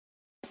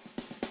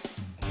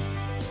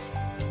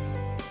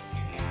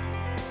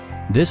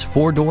This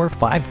four-door,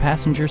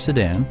 five-passenger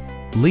sedan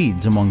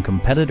leads among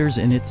competitors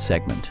in its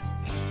segment.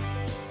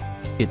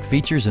 It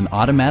features an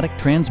automatic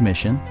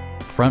transmission,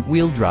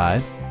 front-wheel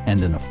drive,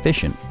 and an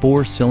efficient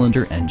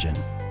four-cylinder engine.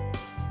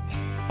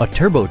 A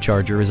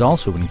turbocharger is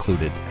also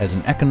included as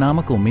an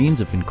economical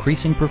means of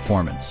increasing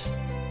performance.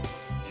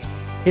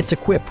 It's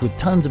equipped with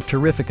tons of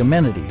terrific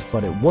amenities,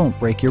 but it won't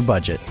break your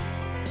budget.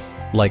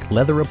 Like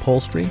leather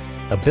upholstery,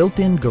 a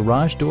built-in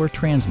garage door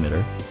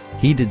transmitter,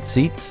 heated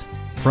seats,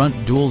 front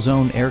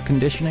dual-zone air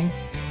conditioning,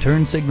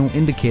 turn signal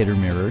indicator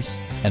mirrors,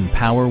 and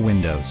power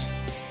windows.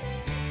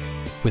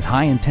 With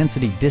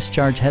high-intensity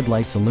discharge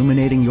headlights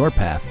illuminating your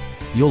path,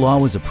 you'll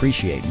always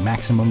appreciate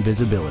maximum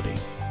visibility.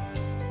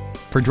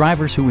 For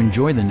drivers who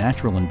enjoy the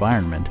natural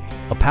environment,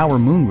 a power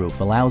moonroof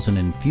allows an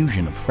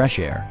infusion of fresh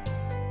air.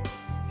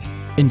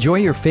 Enjoy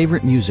your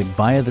favorite music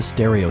via the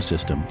stereo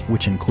system,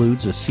 which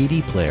includes a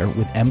CD player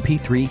with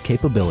MP3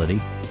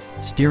 capability,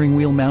 steering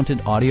wheel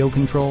mounted audio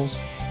controls,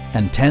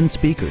 and 10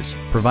 speakers,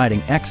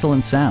 providing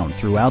excellent sound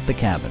throughout the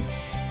cabin.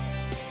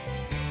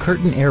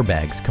 Curtain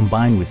airbags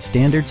combine with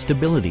standard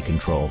stability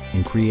control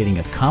in creating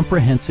a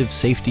comprehensive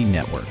safety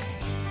network.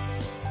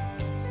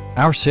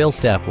 Our sales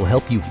staff will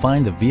help you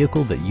find the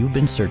vehicle that you've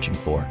been searching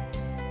for.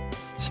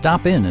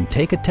 Stop in and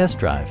take a test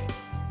drive.